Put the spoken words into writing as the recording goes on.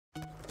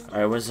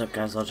Alright, what's up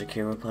guys, Logic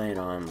here. We're playing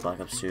on Black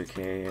Ops 2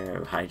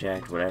 Carrier,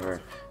 Hijacked,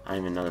 whatever. I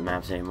don't even know the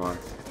maps anymore.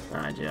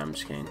 Nah, I do, I'm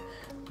just kidding.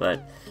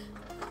 But,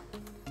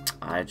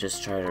 I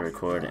just tried to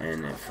record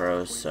and it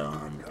froze, so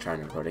I'm trying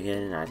to record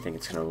again and I think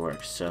it's gonna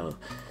work. So,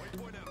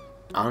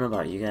 I don't know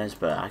about you guys,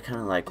 but I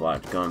kinda like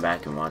going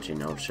back and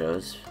watching old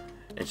shows.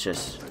 It's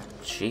just,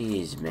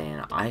 jeez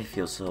man, I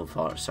feel so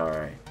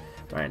sorry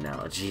right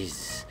now.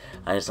 Jesus,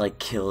 I just like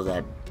killed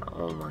that,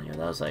 oh my god,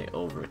 that was like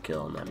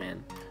overkill on that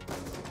man.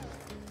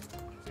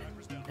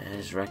 I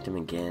just wrecked him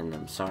again.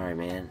 I'm sorry,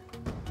 man.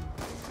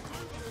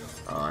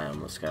 Oh, I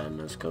almost got a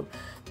no scope.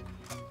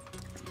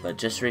 But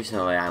just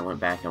recently, I went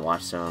back and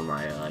watched some of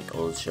my like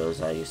old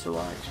shows I used to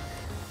watch,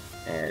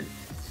 and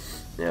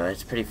you know,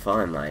 it's pretty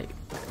fun. Like,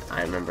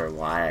 I remember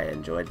why I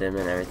enjoyed them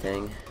and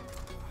everything.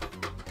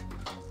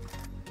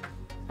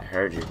 I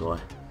heard you, boy.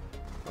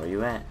 Where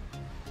you at?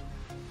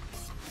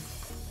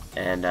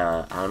 And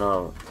I don't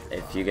know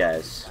if you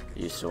guys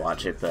used to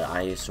watch it, but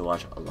I used to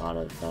watch a lot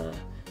of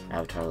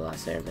Avatar: The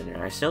Last Airbender.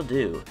 I still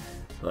do,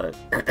 but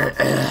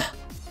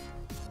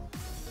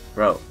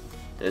bro,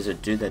 there's a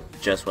dude that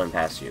just went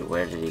past you.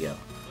 Where did he go?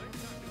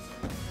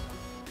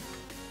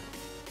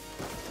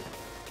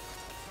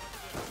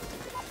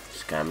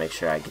 Just gotta make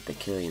sure I get the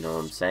kill, you know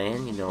what I'm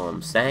saying? You know what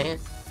I'm saying?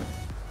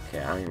 Okay,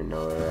 I don't even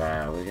know where we're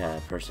at. We got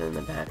a person in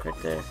the back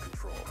right there.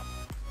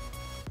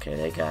 Okay,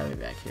 they gotta be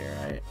back here,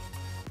 right?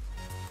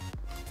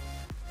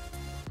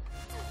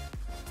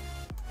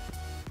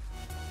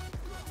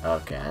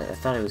 Okay, I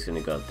thought he was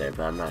gonna go up there,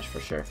 but I'm not for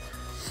sure.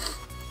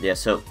 Yeah,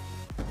 so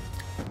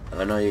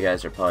I know you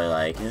guys are probably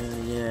like,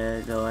 oh,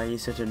 yeah, no, are you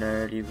such a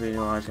nerd? You really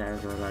watch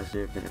Avatar: The Last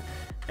Airbender?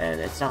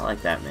 And it's not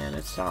like that, man.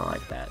 It's not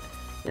like that.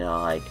 You know,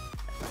 like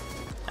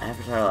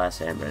Avatar: The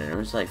Last Airbender, it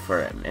was like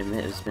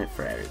it was meant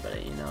for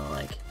everybody. You know,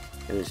 like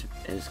it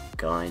was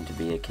going to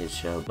be a kids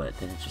show, but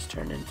then it just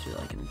turned into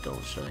like an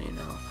adult show. You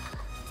know,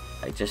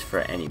 like just for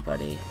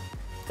anybody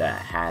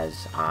that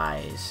has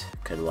eyes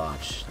could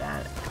watch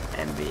that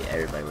and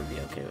everybody would be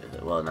okay with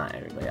it. Well, not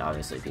everybody,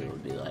 obviously people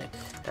would be like,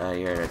 oh,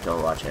 you're an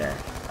adult, watch a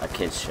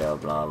kid's show,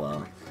 blah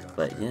blah.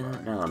 But you know,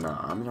 no,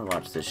 I'm gonna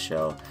watch this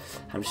show.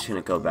 I'm just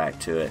gonna go back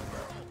to it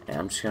and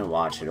I'm just gonna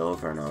watch it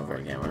over and over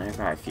again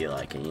whenever I feel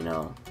like it, you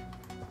know.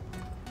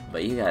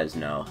 But you guys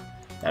know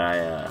that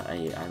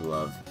I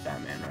love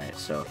Batman, right?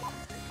 So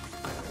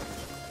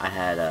I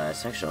had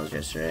sectionals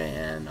yesterday,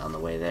 and on the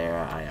way there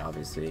I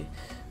obviously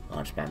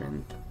watched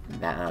Batman,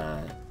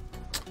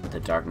 the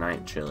Dark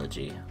Knight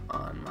trilogy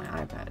on my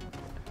iPad.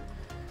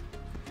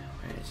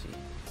 Where is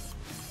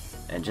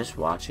he? And just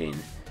watching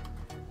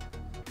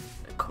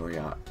the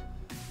choreo.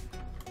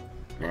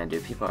 Man,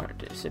 dude, people are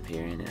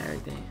disappearing and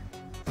everything.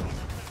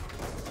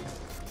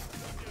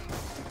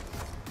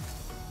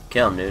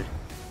 Kill him, dude.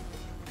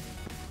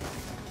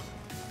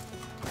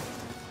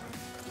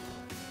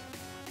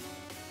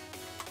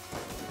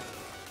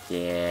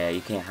 Yeah,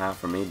 you can't hide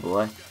from me,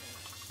 boy.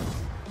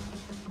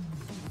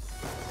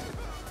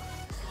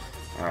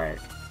 Alright,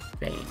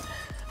 Bane.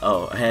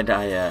 Oh, and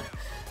I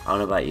don't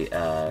know about you,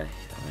 man,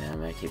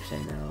 I keep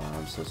saying that a lot,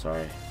 I'm so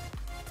sorry.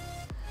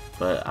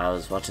 But I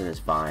was watching this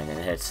Vine, and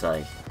it's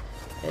like,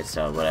 it's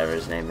whatever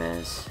his name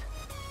is.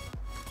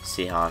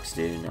 Seahawks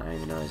dude, I don't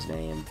even know his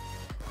name.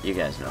 You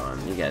guys know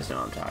him, you guys know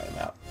what I'm talking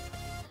about.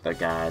 The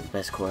guy, the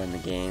best core in the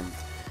game.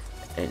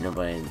 Ain't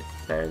nobody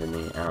better than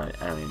me. I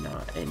don't even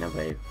know. Ain't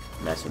nobody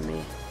mess with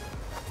me.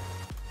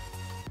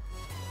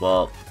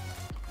 Well,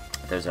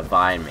 there's a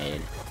Vine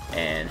made,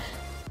 and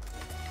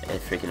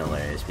it's freaking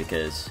hilarious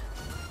because,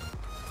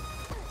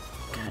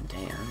 god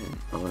damn, I don't even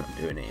know what I'm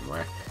doing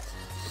anymore.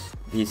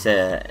 He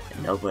said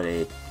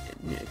nobody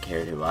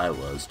cared who I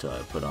was till I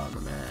put on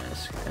the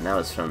mask, and that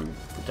was from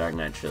the Dark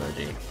Knight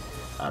trilogy,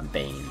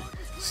 Bane.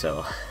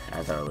 So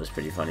I thought it was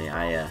pretty funny.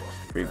 I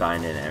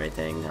revined it and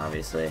everything.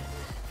 Obviously,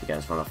 if you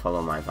guys want to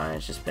follow my Vine,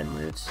 it's just been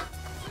Loots.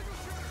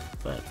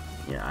 But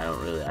yeah,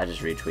 I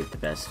just retweet the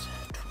best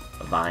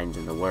Vines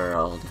in the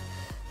world.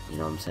 You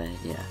know what I'm saying?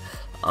 Yeah.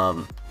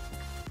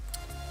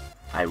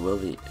 I will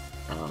be,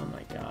 oh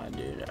my god,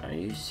 dude, are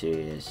you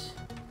serious?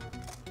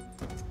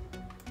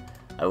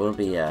 I will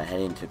be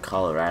heading to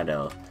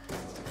Colorado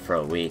for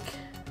a week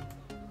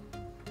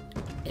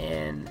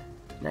and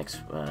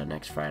next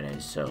Friday,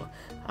 so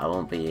I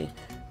will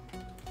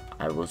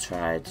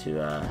try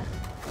to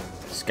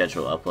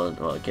schedule upload,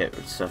 well, get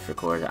stuff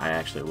recorded. I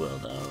actually will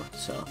though,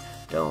 so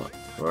don't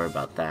worry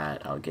about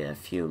that. I'll get a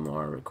few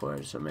more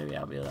recorded, so maybe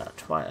I'll be able to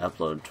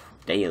upload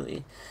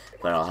daily.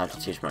 But I'll have to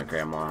teach my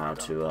grandma how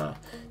to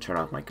turn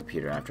off my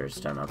computer after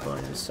it's done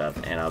uploading and stuff,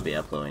 and I'll be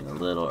uploading a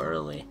little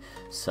early,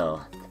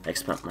 so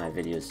expect my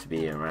videos to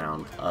be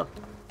around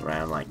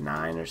like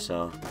 9 or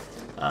so,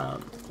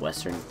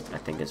 Western. I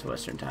think it's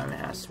Western time. It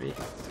has to be.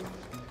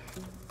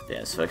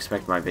 Yeah, so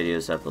expect my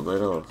videos up a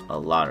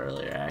lot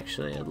earlier,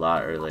 actually, a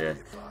lot earlier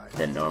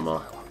than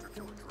normal.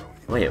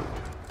 Wait,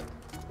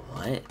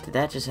 what? Did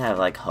that just have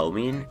like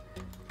homing?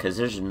 Cause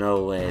there's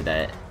no way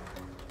that.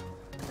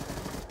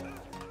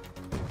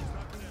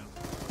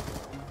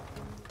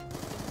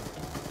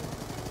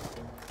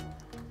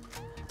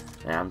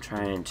 And I'm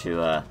trying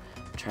to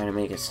trying to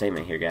make a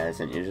statement here, guys,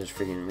 and you're just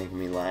freaking making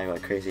me lag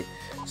like crazy.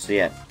 So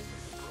yeah,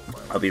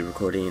 I'll be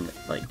recording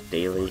like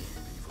daily,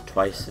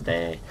 twice a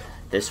day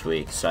this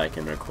week, so I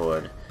can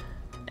record,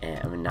 and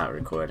I mean not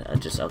record, I'll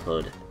just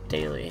upload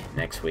daily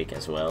next week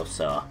as well.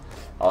 So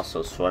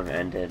also swim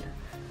ended,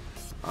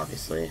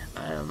 obviously.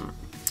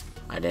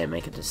 I didn't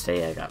make it to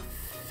state. I got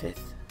 5th.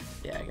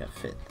 Yeah, I got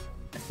 5th,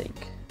 I think,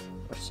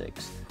 or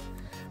 6th.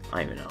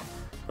 I don't even know.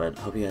 But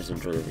hope you guys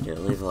enjoyed the video.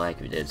 Leave a like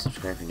if you did.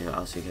 Subscribe if you're new.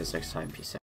 I'll see you guys next time. Peace out.